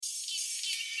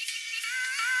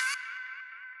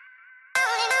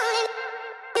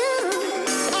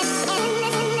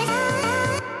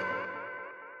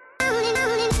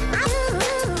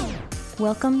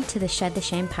Welcome to the Shed the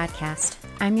Shame podcast.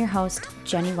 I'm your host,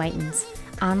 Jenny Whitens,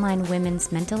 online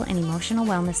women's mental and emotional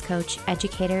wellness coach,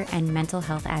 educator, and mental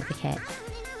health advocate.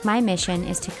 My mission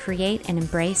is to create and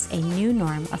embrace a new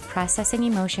norm of processing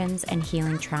emotions and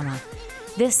healing trauma.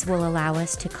 This will allow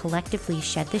us to collectively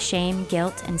shed the shame,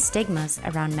 guilt, and stigmas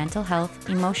around mental health,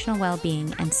 emotional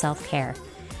well-being, and self-care.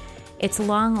 It's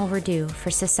long overdue for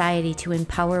society to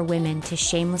empower women to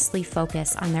shamelessly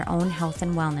focus on their own health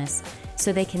and wellness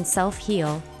so they can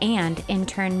self-heal and, in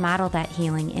turn, model that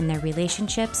healing in their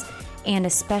relationships and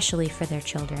especially for their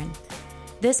children.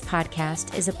 This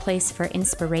podcast is a place for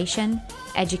inspiration,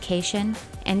 education,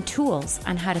 and tools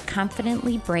on how to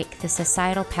confidently break the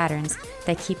societal patterns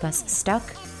that keep us stuck,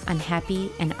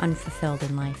 unhappy, and unfulfilled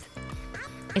in life.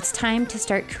 It's time to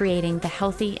start creating the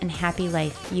healthy and happy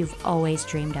life you've always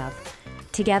dreamed of.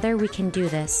 Together we can do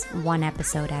this one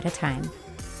episode at a time.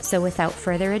 So without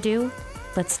further ado,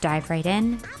 let's dive right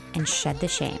in and shed the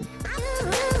shame.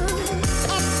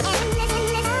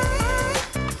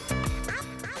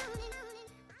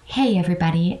 Hey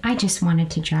everybody, I just wanted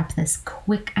to drop this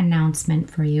quick announcement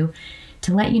for you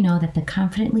to let you know that the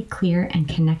Confidently Clear and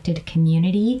Connected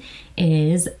community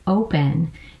is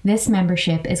open. This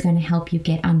membership is going to help you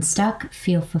get unstuck,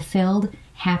 feel fulfilled,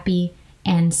 happy,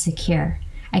 and secure.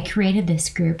 I created this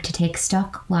group to take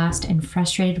stuck, lost, and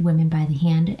frustrated women by the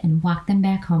hand and walk them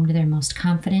back home to their most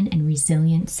confident and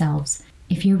resilient selves.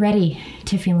 If you're ready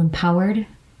to feel empowered,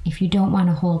 if you don't want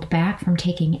to hold back from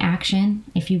taking action,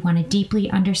 if you want to deeply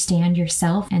understand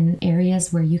yourself and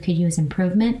areas where you could use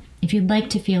improvement, if you'd like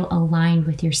to feel aligned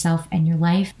with yourself and your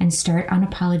life and start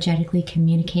unapologetically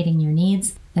communicating your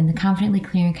needs, then the Confidently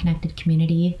Clear and Connected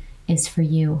community is for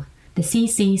you. The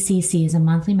CCCC is a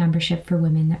monthly membership for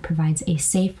women that provides a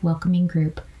safe, welcoming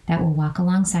group that will walk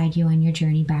alongside you on your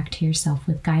journey back to yourself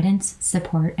with guidance,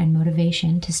 support, and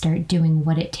motivation to start doing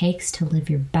what it takes to live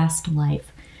your best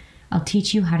life. I'll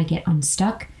teach you how to get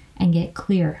unstuck and get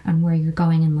clear on where you're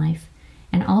going in life,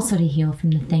 and also to heal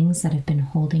from the things that have been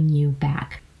holding you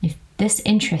back. If this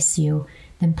interests you,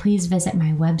 then please visit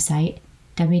my website,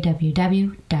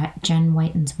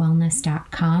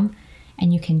 www.jenwhitenswellness.com,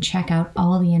 and you can check out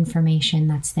all the information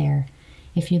that's there.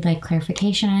 If you'd like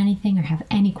clarification on anything or have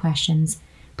any questions,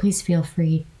 please feel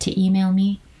free to email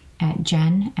me at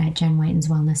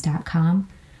jen@jenwhitenswellness.com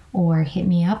or hit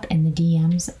me up in the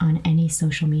DMs on any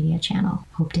social media channel.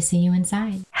 Hope to see you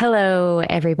inside. Hello,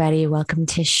 everybody. Welcome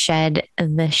to Shed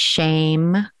the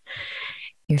Shame,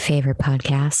 your favorite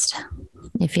podcast,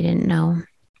 if you didn't know.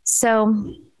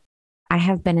 So I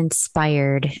have been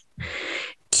inspired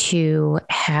to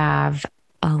have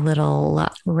a little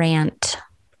rant.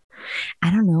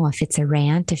 I don't know if it's a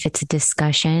rant, if it's a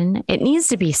discussion. It needs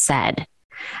to be said.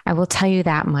 I will tell you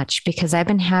that much because I've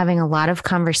been having a lot of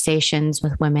conversations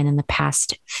with women in the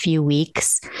past few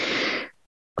weeks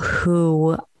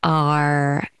who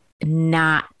are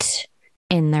not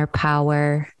in their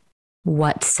power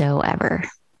whatsoever.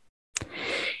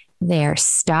 They are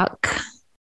stuck.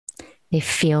 They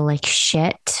feel like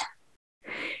shit.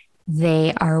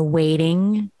 They are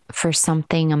waiting for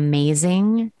something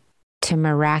amazing to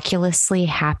miraculously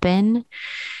happen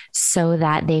so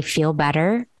that they feel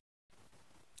better.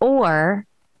 Or,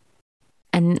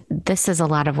 and this is a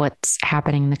lot of what's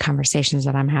happening in the conversations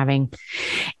that I'm having,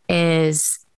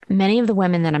 is many of the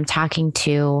women that I'm talking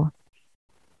to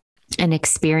and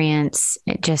experience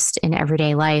it just in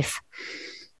everyday life,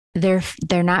 they're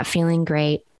not feeling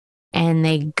great. And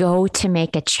they go to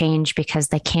make a change because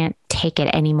they can't take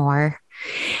it anymore.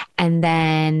 And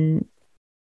then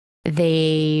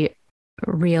they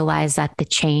realize that the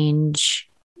change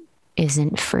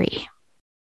isn't free.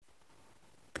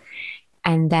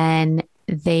 And then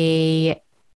they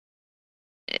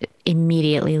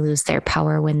immediately lose their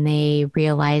power when they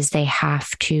realize they have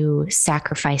to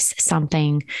sacrifice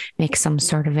something, make some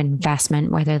sort of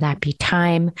investment, whether that be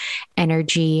time,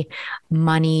 energy,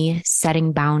 money,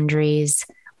 setting boundaries,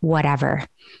 whatever.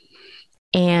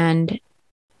 And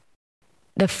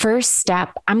the first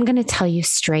step, I'm going to tell you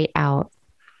straight out,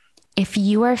 if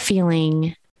you are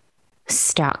feeling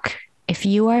stuck, if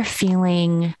you are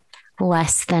feeling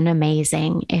less than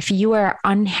amazing, if you are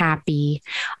unhappy,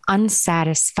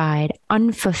 unsatisfied,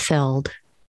 unfulfilled,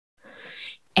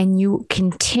 and you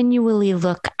continually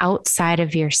look outside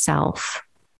of yourself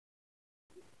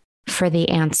for the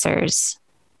answers,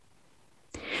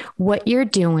 what you're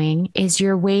doing is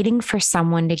you're waiting for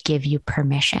someone to give you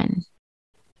permission.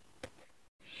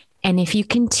 And if you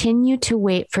continue to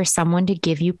wait for someone to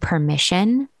give you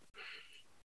permission,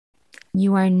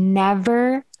 you are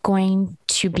never going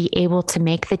to be able to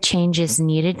make the changes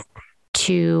needed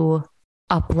to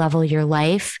up-level your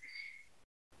life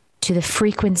to the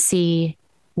frequency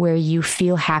where you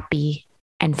feel happy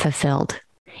and fulfilled.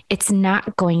 It's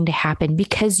not going to happen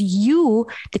because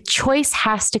the choice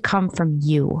has to come from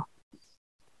you.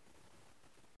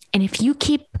 And if you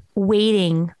keep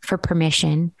waiting for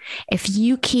permission, if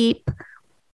you keep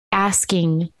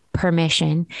asking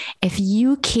permission, if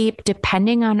you keep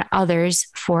depending on others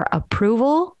for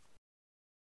approval,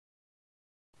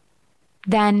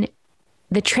 then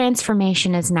the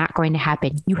transformation is not going to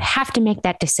happen. You have to make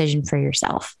that decision for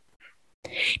yourself,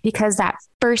 because that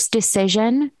first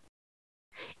decision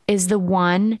is the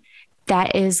one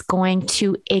that is going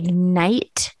to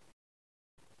ignite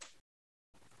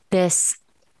this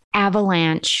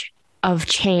avalanche of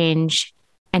change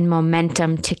and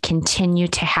momentum to continue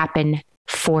to happen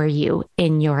for you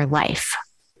in your life.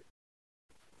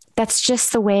 That's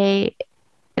just the way,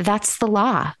 that's the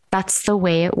law. That's the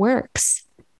way it works.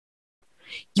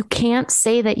 You can't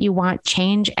say that you want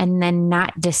change and then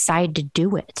not decide to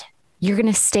do it. You're going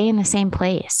to stay in the same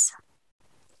place.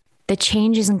 The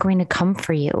change isn't going to come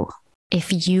for you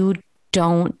if you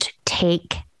don't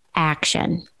take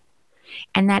action.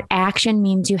 And that action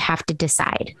means you have to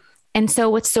decide. And so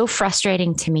what's so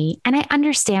frustrating to me, and I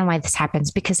understand why this happens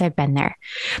because I've been there,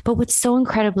 but what's so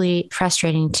incredibly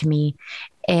frustrating to me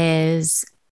is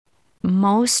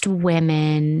most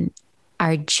women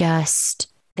are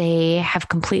just, they have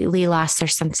completely lost their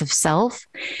sense of self,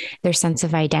 their sense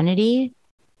of identity.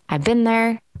 I've been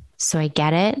there, so I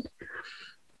get it.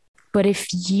 But if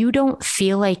you don't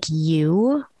feel like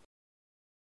you,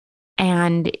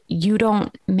 and you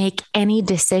don't make any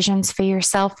decisions for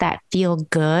yourself that feel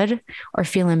good or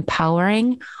feel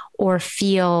empowering or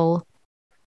feel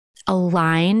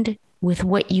aligned with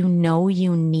what you know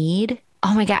you need.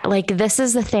 Oh my God, like this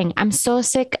is the thing. I'm so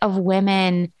sick of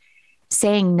women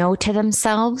saying no to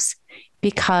themselves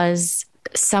because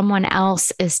someone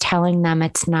else is telling them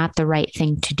it's not the right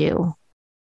thing to do,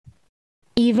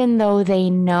 even though they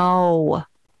know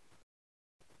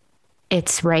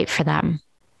it's right for them.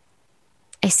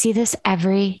 I see this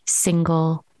every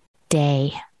single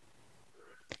day.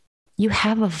 You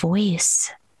have a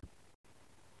voice.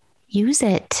 Use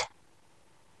it.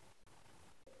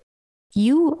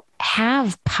 You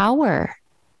have power.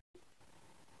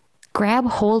 Grab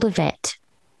hold of it.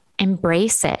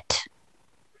 Embrace it.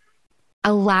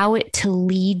 Allow it to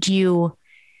lead you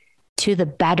to the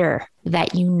better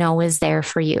that you know is there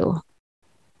for you.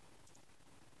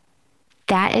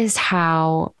 That is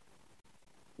how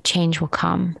change will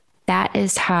come. That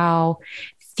is how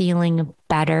feeling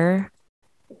better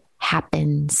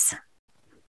happens.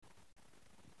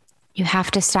 You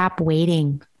have to stop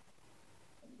waiting.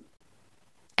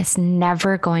 It's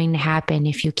never going to happen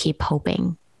if you keep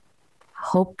hoping.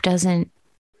 Hope doesn't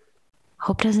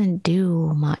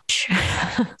do much.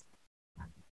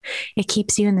 It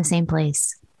keeps you in the same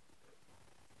place.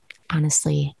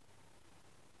 Honestly,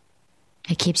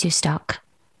 it keeps you stuck.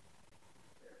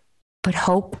 But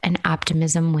hope and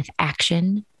optimism with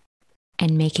action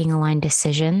and making aligned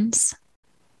decisions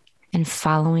and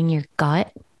following your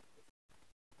gut,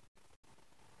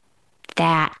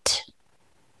 that's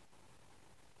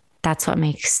what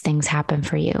makes things happen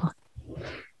for you.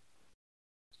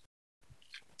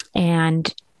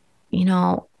 And,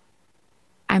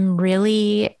 I'm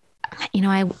really,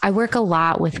 I work a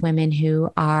lot with women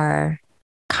who are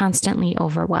constantly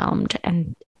overwhelmed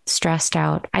and stressed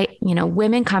out.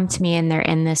 Women come to me and they're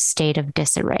in this state of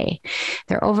disarray.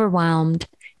 They're overwhelmed,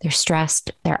 they're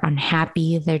stressed, they're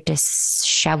unhappy, they're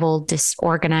disheveled,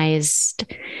 disorganized,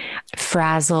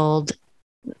 frazzled.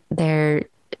 They're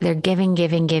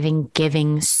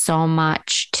giving so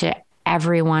much to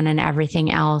everyone and everything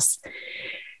else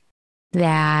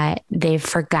that they've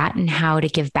forgotten how to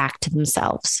give back to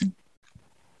themselves.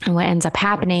 And what ends up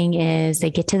happening is they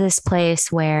get to this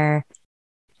place where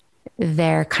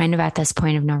they're kind of at this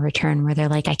point of no return where they're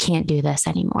like, I can't do this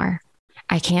anymore.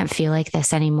 I can't feel like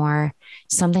this anymore.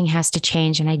 Something has to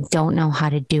change and I don't know how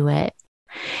to do it.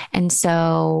 And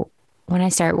so when I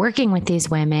start working with these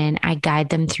women, I guide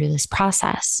them through this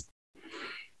process.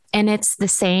 And it's the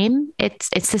same. It's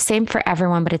the same for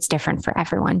everyone, but it's different for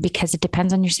everyone because it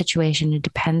depends on your situation. It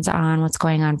depends on what's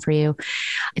going on for you.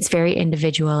 It's very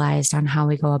individualized on how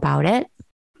we go about it.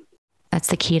 That's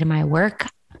the key to my work.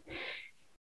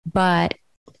 But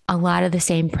a lot of the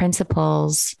same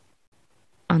principles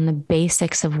on the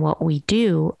basics of what we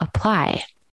do apply.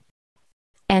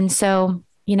 And so,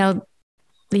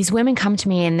 these women come to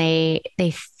me and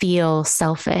they feel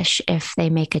selfish if they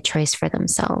make a choice for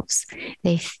themselves.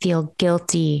 They feel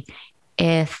guilty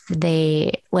if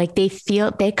they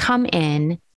come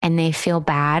in and they feel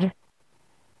bad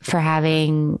for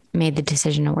having made the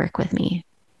decision to work with me.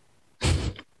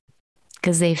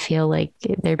 because they feel like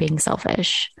they're being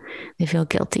selfish. They feel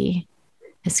guilty.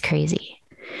 It's crazy.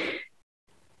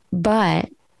 But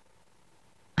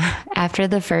after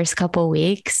the first couple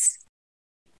weeks,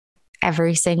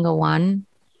 every single one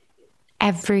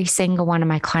of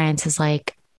my clients is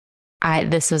like,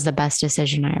 this was the best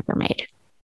decision I ever made.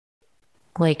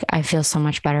 Like, I feel so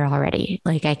much better already.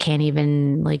 Like, I can't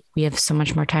even, like, we have so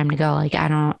much more time to go. Like, I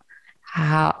don't,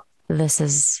 how this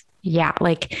is, yeah.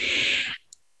 Like,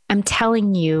 I'm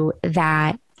telling you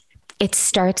that it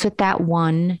starts with that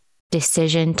one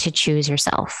decision to choose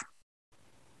yourself.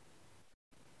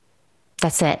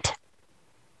 That's it.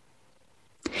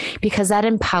 Because that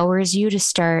empowers you to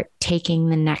start taking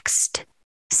the next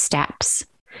steps,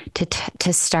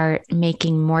 to start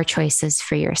making more choices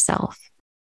for yourself.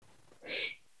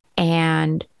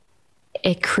 And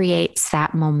it creates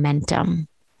that momentum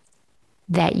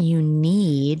that you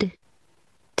need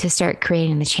to start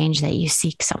creating the change that you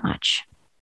seek so much.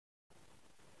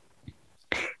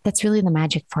 That's really the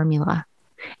magic formula.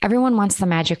 Everyone wants the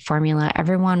magic formula.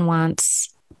 Everyone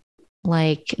wants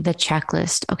like the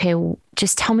checklist. Okay,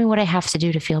 just tell me what I have to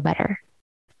do to feel better.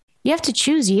 You have to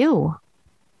choose you.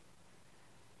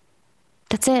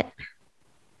 That's it.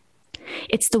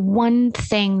 It's the one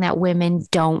thing that women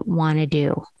don't want to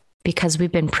do because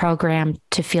we've been programmed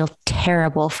to feel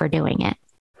terrible for doing it.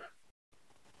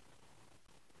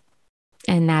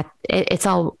 And that it's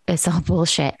all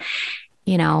bullshit.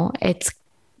 You know, it's,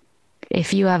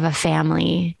 if you have a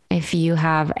family, if you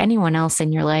have anyone else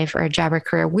in your life or a job or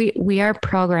career, we are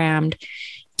programmed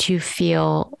to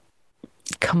feel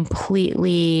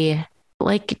completely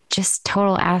like just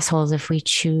total assholes if we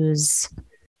choose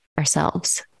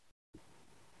ourselves.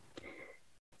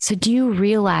 So do you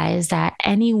realize that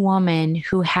any woman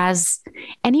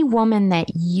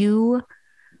that you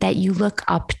look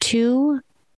up to,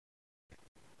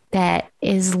 that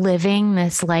is living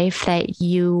this life that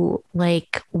you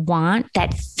like want,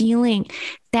 that feeling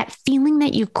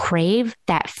that you crave,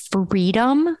 that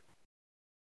freedom,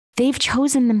 they've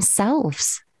chosen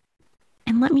themselves.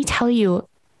 And let me tell you,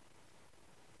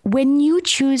 when you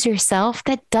choose yourself,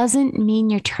 that doesn't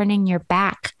mean you're turning your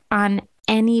back on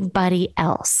anybody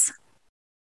else.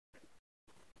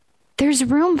 There's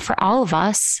room for all of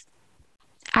us.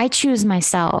 I choose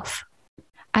myself.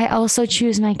 I also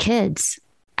choose my kids.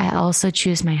 I also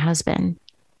choose my husband.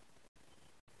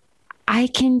 I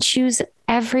can choose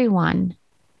everyone.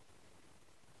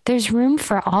 There's room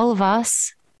for all of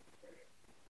us.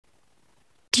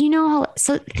 Do you know how,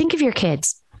 so think of your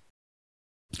kids.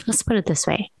 Let's put it this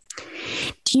way.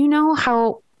 Do you know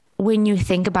how, when you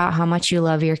think about how much you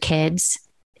love your kids,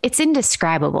 it's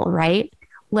indescribable, right?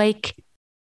 Like,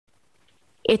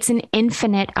 it's an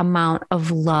infinite amount of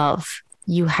love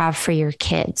you have for your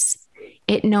kids.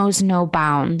 It knows no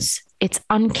bounds. It's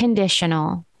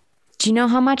unconditional. Do you know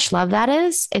how much love that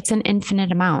is? It's an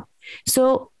infinite amount.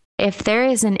 So if there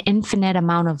is an infinite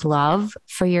amount of love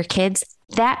for your kids,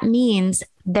 that means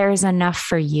there's enough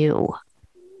for you,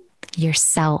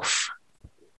 yourself.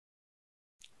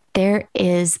 There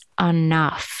is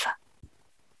enough.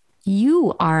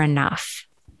 You are enough.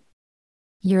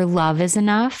 Your love is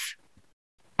enough.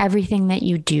 Everything that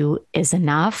you do is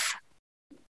enough.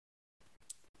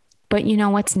 But you know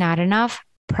what's not enough?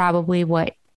 Probably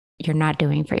what you're not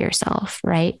doing for yourself,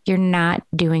 right? You're not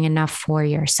doing enough for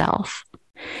yourself.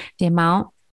 The amount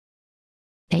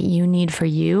that you need for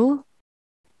you,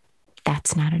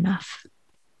 that's not enough.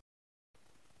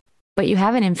 But you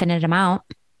have an infinite amount.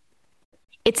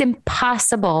 It's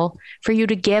impossible for you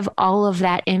to give all of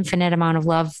that infinite amount of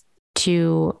love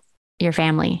to your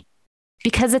family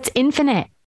because it's infinite.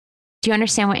 Do you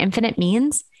understand what infinite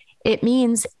means? It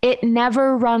means it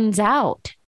never runs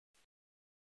out.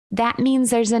 That means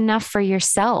there's enough for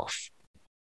yourself.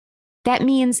 That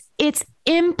means it's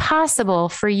impossible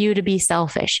for you to be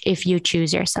selfish if you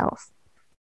choose yourself.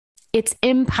 It's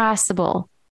impossible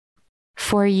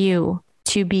for you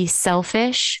to be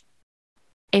selfish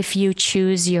if you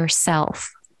choose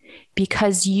yourself,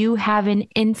 because you have an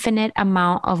infinite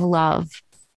amount of love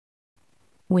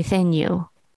within you,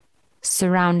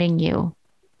 surrounding you.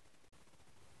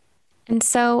 And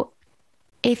so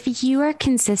if you are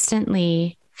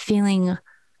consistently feeling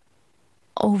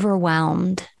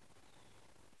overwhelmed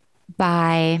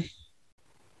by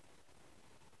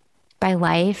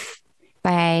life,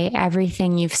 by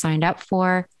everything you've signed up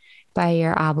for, by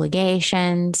your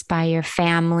obligations, by your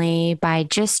family, by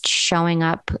just showing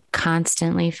up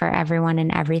constantly for everyone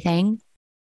and everything,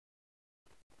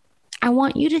 I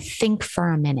want you to think for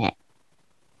a minute.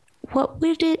 What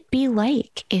would it be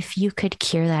like if you could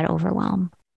cure that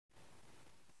overwhelm?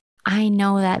 I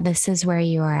know that this is where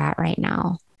you are at right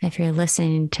now. If you're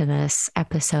listening to this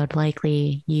episode,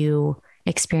 likely you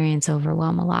experience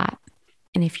overwhelm a lot.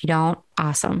 And if you don't,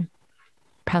 awesome.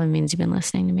 Probably means you've been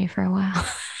listening to me for a while.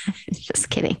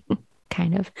 Just kidding,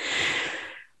 kind of.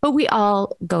 But we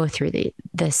all go through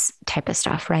this type of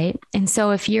stuff, right? And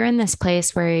so if you're in this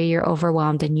place where you're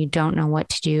overwhelmed and you don't know what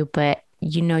to do, but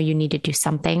you know you need to do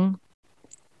something,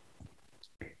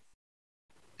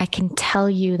 I can tell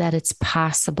you that it's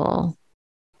possible.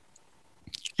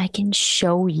 I can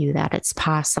show you that it's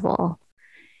possible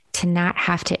to not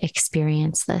have to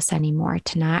experience this anymore,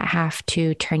 to not have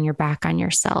to turn your back on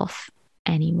yourself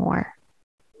anymore.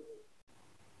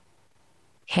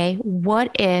 Okay,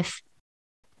 what if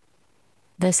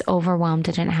this overwhelm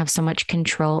didn't have so much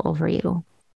control over you?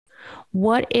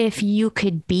 What if you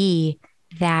could be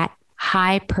that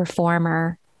high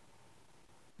performer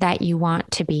that you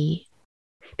want to be?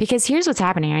 Because here's what's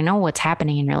happening. I know what's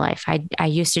happening in your life. I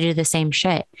used to do the same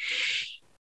shit.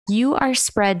 You are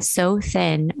spread so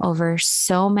thin over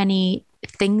so many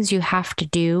things you have to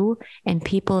do and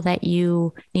people that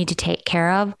you need to take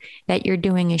care of that you're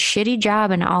doing a shitty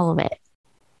job in all of it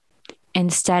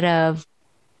instead of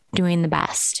doing the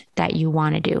best that you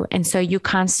want to do. And so you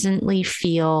constantly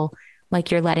feel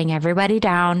like you're letting everybody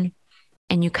down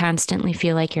and you constantly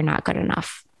feel like you're not good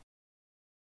enough.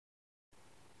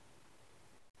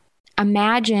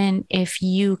 Imagine if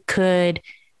you could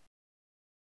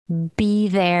be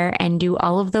there and do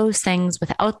all of those things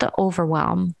without the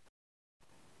overwhelm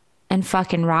and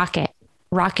fucking rock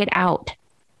it out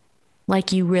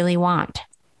like you really want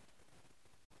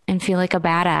and feel like a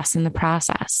badass in the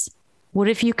process. What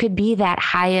if you could be that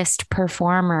highest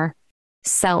performer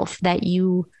self that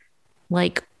you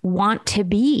like want to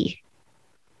be?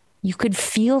 You could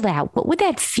feel that. What would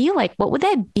that feel like? What would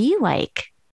that be like?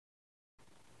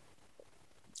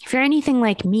 If you're anything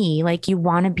like me, like you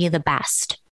want to be the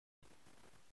best.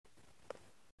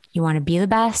 You want to be the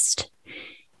best.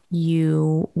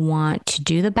 You want to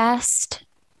do the best,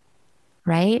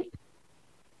 right?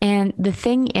 And the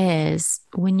thing is,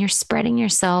 when you're spreading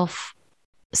yourself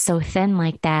so thin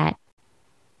like that,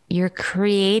 you're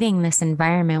creating this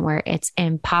environment where it's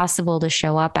impossible to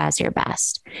show up as your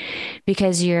best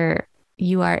because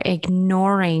you are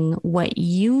ignoring what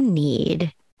you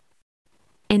need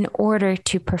in order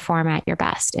to perform at your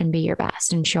best and be your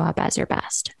best and show up as your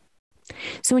best.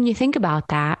 So when you think about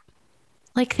that,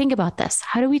 like think about this.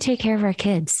 How do we take care of our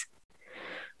kids?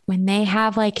 When they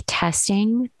have like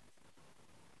testing,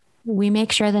 we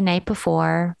make sure the night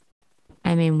before,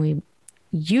 we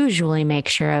usually make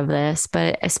sure of this,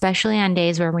 but especially on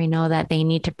days where we know that they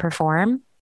need to perform,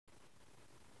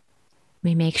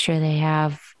 we make sure they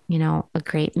have, a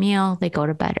great meal. They go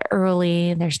to bed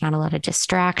early. There's not a lot of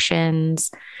distractions.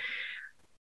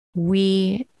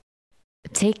 We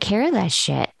take care of that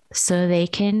shit so they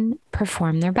can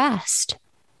perform their best.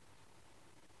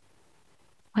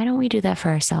 Why don't we do that for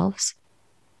ourselves?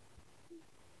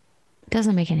 It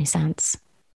doesn't make any sense.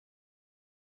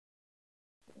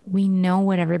 We know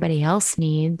what everybody else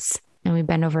needs and we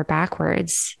bend over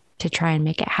backwards to try and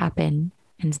make it happen.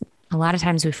 And a lot of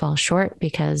times we fall short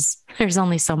because there's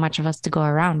only so much of us to go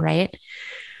around, right?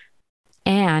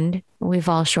 And we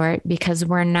fall short because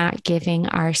we're not giving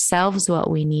ourselves what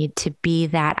we need to be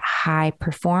that high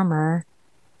performer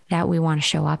that we want to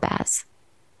show up as.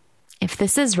 If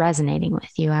this is resonating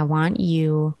with you, I want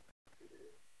you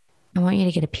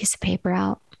to get a piece of paper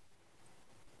out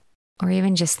or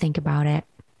even just think about it.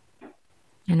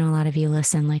 I know a lot of you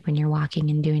listen like when you're walking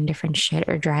and doing different shit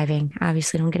or driving.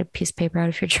 Obviously, don't get a piece of paper out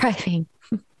if you're driving.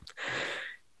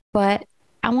 But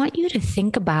I want you to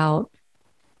think about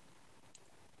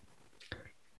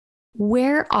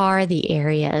where are the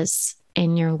areas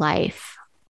in your life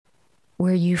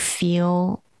where you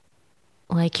feel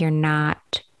like you're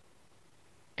not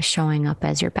showing up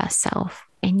as your best self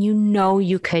and you know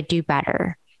you could do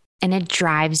better and it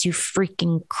drives you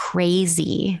freaking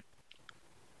crazy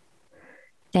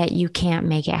that you can't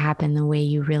make it happen the way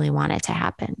you really want it to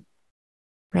happen.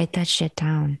 Write that shit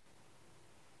down.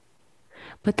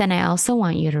 But then I also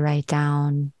want you to write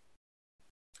down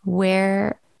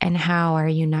where and how are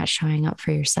you not showing up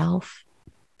for yourself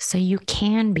so you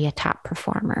can be a top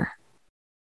performer?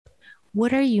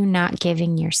 What are you not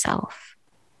giving yourself?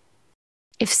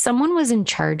 If someone was in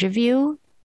charge of you,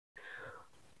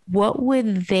 what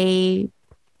would they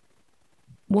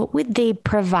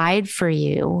provide for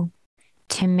you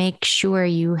to make sure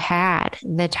you had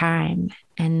the time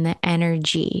and the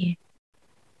energy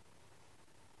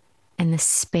and the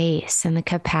space and the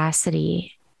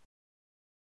capacity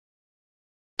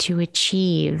to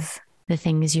achieve the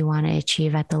things you want to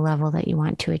achieve at the level that you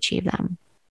want to achieve them?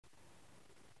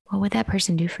 what would that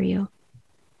person do for you?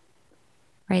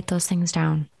 Write those things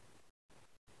down,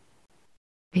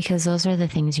 because those are the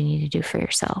things you need to do for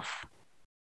yourself.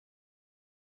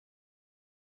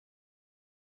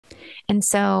 And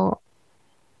so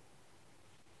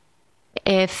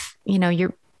if,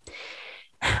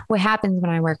 what happens when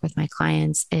I work with my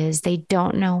clients is they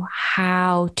don't know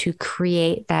how to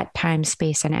create that time,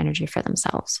 space, and energy for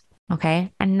themselves.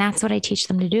 Okay. And that's what I teach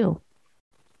them to do.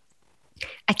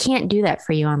 I can't do that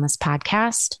for you on this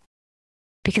podcast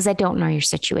because I don't know your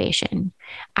situation.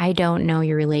 I don't know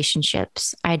your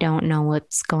relationships. I don't know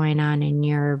what's going on in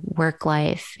your work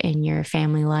life, in your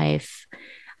family life.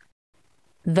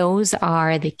 Those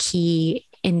are the key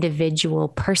individual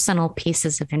personal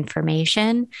pieces of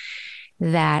information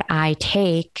that I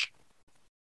take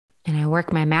and I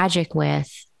work my magic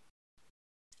with.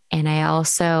 And I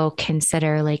also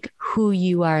consider like who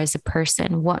you are as a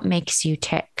person, what makes you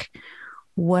tick,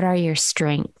 what are your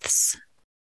strengths.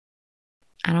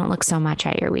 I don't look so much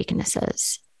at your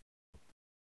weaknesses.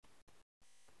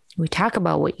 We talk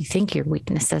about what you think your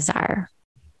weaknesses are,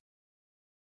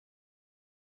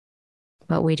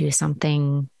 but we do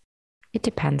something. It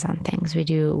depends on things. We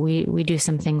do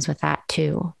some things with that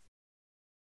too.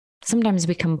 Sometimes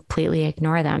we completely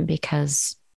ignore them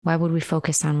because why would we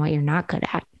focus on what you're not good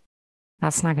at?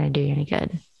 That's not going to do you any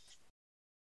good.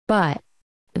 But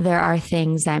there are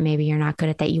things that maybe you're not good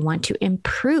at that you want to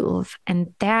improve.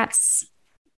 And that's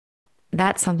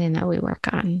something that we work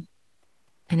on.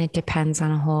 And it depends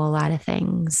on a whole lot of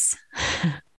things.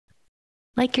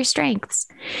 Like your strengths.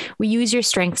 We use your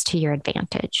strengths to your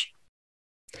advantage.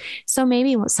 So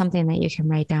maybe something that you can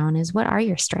write down is, what are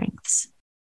your strengths?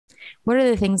 What are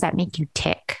the things that make you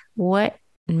tick? What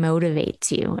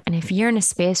motivates you? And if you're in a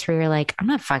space where you're like, I'm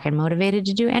not fucking motivated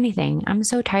to do anything. I'm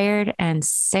so tired and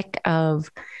sick of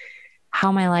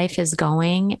how my life is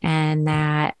going, and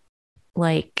that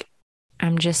like,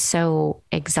 I'm just so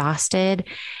exhausted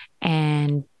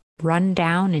and run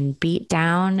down and beat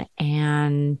down,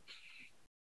 and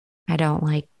I don't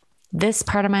like this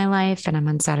part of my life, and I'm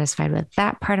unsatisfied with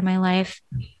that part of my life.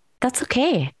 That's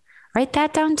okay. Write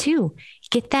that down too.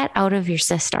 Get that out of your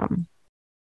system.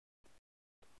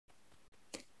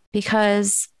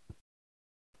 Because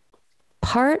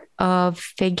part of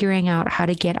figuring out how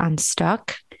to get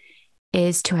unstuck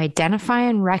is to identify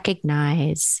and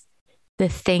recognize the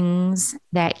things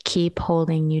that keep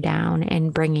holding you down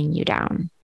and bringing you down.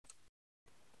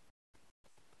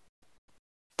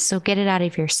 So get it out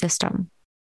of your system.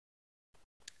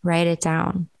 Write it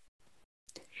down.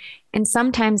 And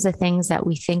sometimes the things that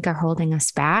we think are holding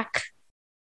us back,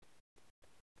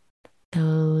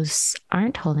 those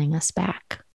aren't holding us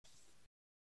back.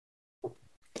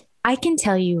 I can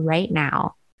tell you right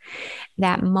now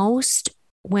that most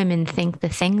women think the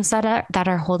things that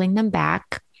are holding them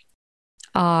back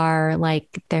are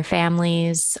like their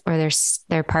families or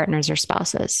their partners or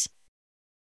spouses,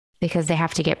 because they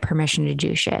have to get permission to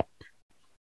do shit.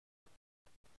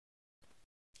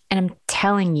 And I'm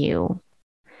telling you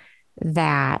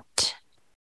that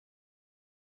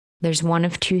there's one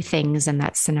of two things in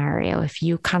that scenario. If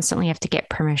you constantly have to get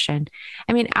permission,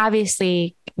 I mean,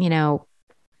 obviously,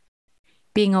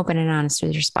 being open and honest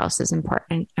with your spouse is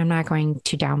important. I'm not going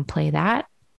to downplay that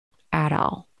at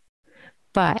all.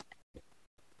 But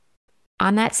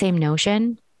on that same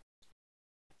notion,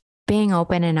 being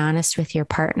open and honest with your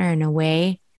partner in a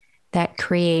way that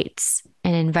creates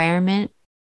an environment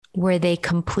where they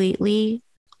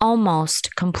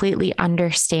almost completely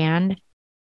understand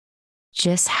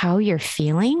just how you're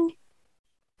feeling.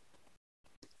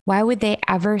 Why would they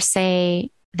ever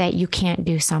say that you can't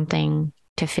do something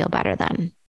to feel better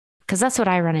then? Because that's what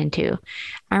I run into.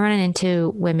 I run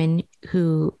into women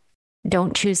who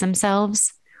don't choose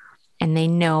themselves, and they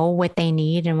know what they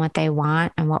need and what they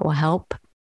want and what will help.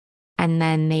 And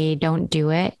then they don't do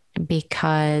it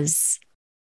because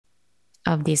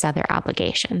of these other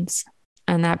obligations.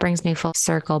 And that brings me full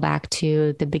circle back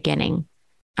to the beginning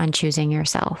on choosing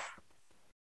yourself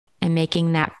and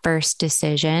making that first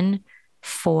decision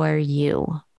for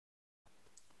you,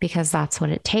 because that's what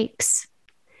it takes.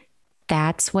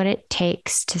 That's what it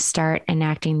takes to start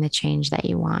enacting the change that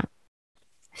you want,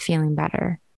 feeling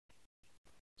better.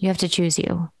 You have to choose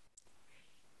you.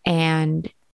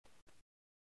 And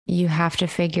you have to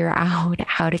figure out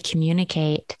how to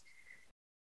communicate.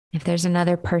 If there's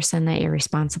another person that you're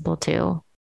responsible to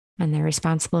and they're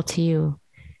responsible to you,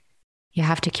 you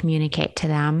have to communicate to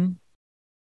them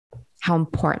how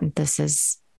important this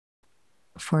is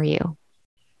for you.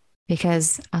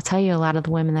 Because I'll tell you, a lot of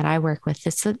the women that I work with,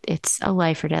 it's a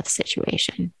life or death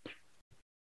situation.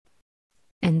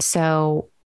 And so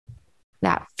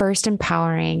that first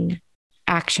empowering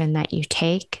action that you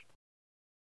take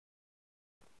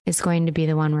is going to be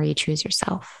the one where you choose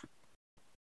yourself.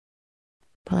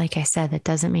 But like I said, that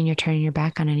doesn't mean you're turning your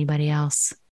back on anybody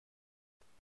else.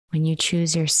 When you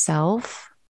choose yourself,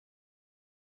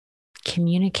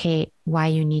 communicate why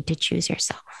you need to choose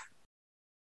yourself.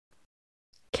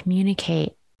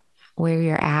 Communicate where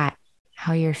you're at,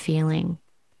 how you're feeling.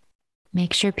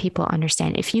 Make sure people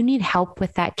understand. If you need help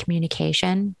with that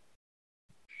communication,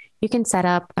 you can set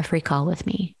up a free call with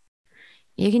me.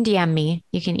 You can DM me.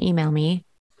 You can email me,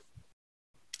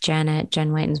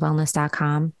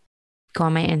 jen@jenwhitenswellness.com. Go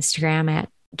on my Instagram at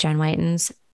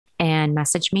jenwhitens and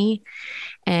message me.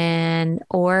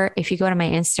 Or if you go to my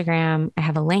Instagram, I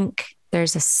have a link.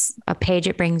 There's a page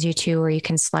it brings you to where you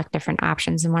can select different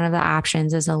options. And one of the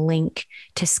options is a link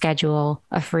to schedule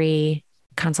a free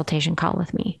consultation call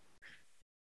with me.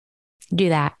 Do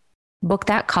that. Book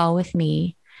that call with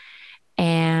me,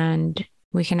 and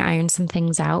we can iron some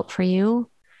things out for you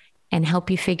and help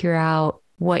you figure out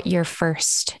what your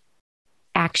first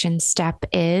action step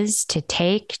is to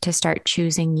take to start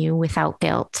choosing you without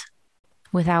guilt,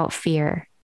 without fear,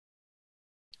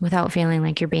 without feeling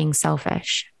like you're being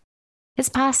selfish. It's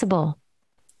possible.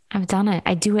 I've done it.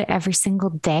 I do it every single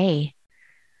day.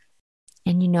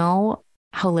 And you know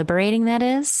how liberating that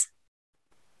is?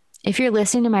 If you're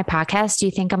listening to my podcast, do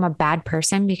you think I'm a bad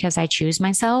person because I choose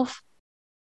myself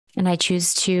and I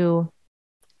choose to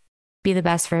be the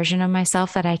best version of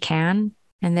myself that I can?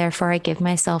 And therefore I give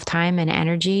myself time and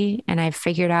energy, and I've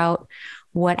figured out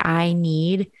what I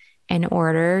need in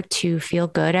order to feel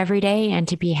good every day and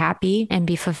to be happy and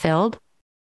be fulfilled.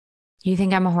 You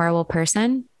think I'm a horrible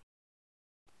person?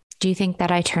 Do you think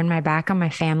that I turn my back on my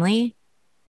family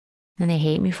and they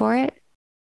hate me for it?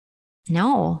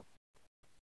 No.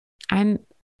 I'm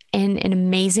in an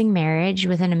amazing marriage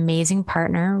with an amazing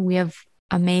partner. We have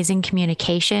amazing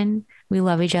communication. We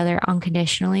love each other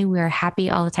unconditionally. We are happy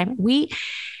all the time.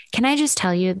 Can I just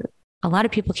tell you, a lot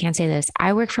of people can't say this.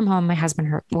 I work from home. My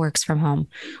husband works from home.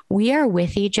 We are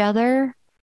with each other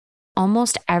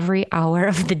almost every hour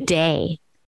of the day.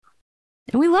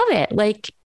 And we love it.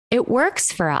 Like, it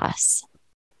works for us.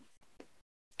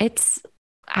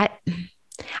 I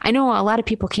know a lot of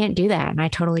people can't do that, and I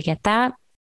totally get that.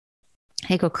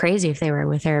 They go crazy if they were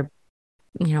with their,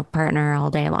 partner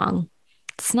all day long.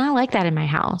 It's not like that in my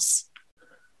house.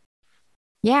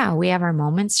 Yeah, we have our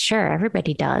moments. Sure,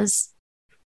 everybody does.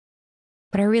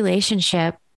 But our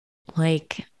relationship,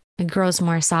 it grows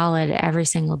more solid every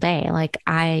single day. Like,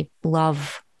 I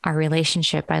love our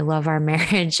relationship. I love our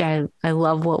marriage. I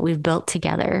love what we've built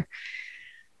together.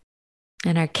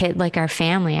 And our kid, our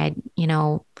family,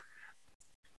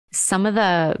 some of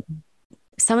the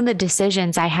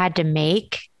decisions I had to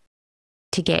make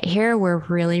to get here were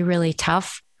really, really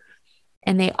tough.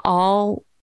 And they all,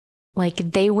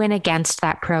 they went against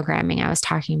that programming I was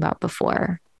talking about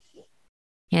before.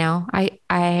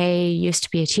 I used to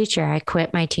be a teacher. I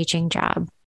quit my teaching job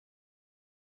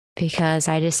because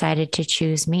I decided to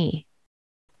choose me.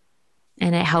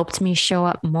 And it helped me show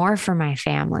up more for my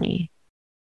family.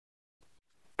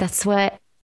 That's what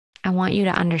I want you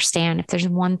to understand. If there's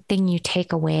one thing you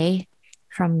take away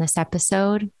from this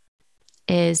episode,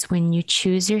 is when you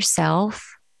choose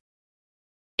yourself,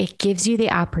 it gives you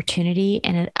the opportunity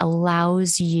and it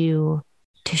allows you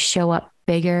to show up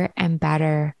bigger and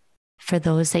better for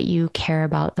those that you care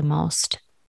about the most.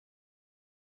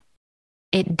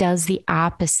 It does the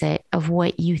opposite of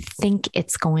what you think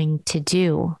it's going to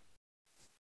do.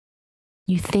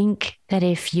 You think that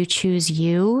if you choose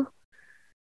you,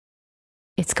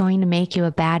 it's going to make you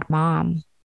a bad mom.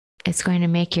 It's going to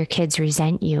make your kids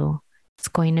resent you. It's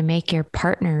going to make your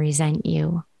partner resent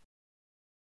you.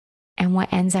 And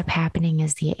what ends up happening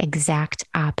is the exact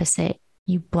opposite.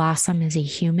 You blossom as a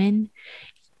human.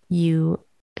 You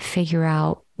figure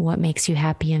out what makes you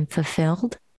happy and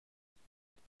fulfilled.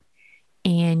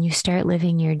 And you start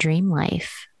living your dream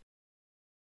life.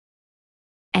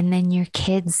 And then your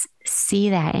kids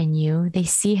see that in you. They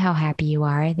see how happy you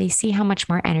are. They see how much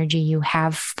more energy you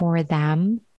have for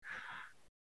them.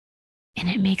 And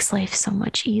it makes life so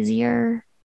much easier.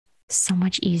 So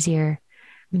much easier.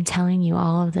 I'm telling you,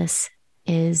 all of this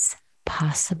is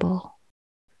possible.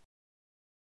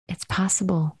 It's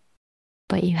possible,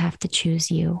 but you have to choose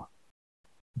you.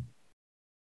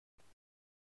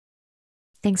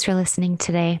 Thanks for listening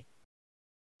today.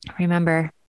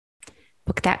 Remember,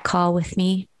 book that call with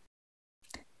me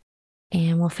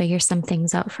and we'll figure some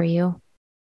things out for you.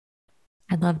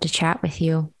 I'd love to chat with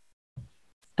you.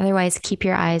 Otherwise, keep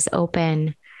your eyes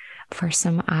open for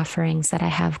some offerings that I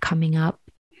have coming up.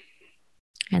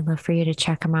 I'd love for you to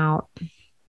check them out.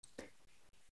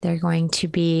 They're going to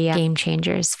be game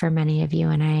changers for many of you,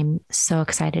 and I'm so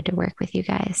excited to work with you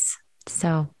guys.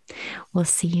 So we'll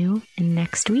see you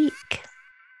next week.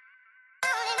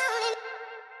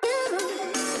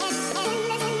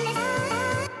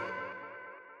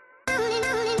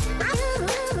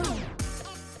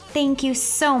 Thank you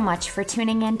so much for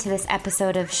tuning in to this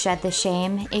episode of Shed the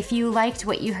Shame. If you liked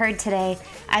what you heard today,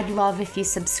 I'd love if you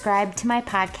subscribe to my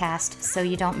podcast so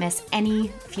you don't miss any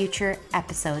future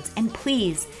episodes. And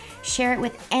please share it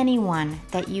with anyone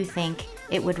that you think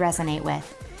it would resonate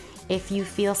with. If you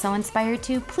feel so inspired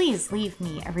to, please leave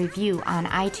me a review on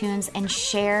iTunes and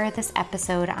share this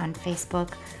episode on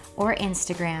Facebook or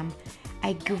Instagram.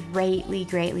 I greatly,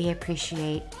 greatly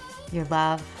appreciate your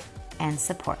love and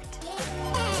support.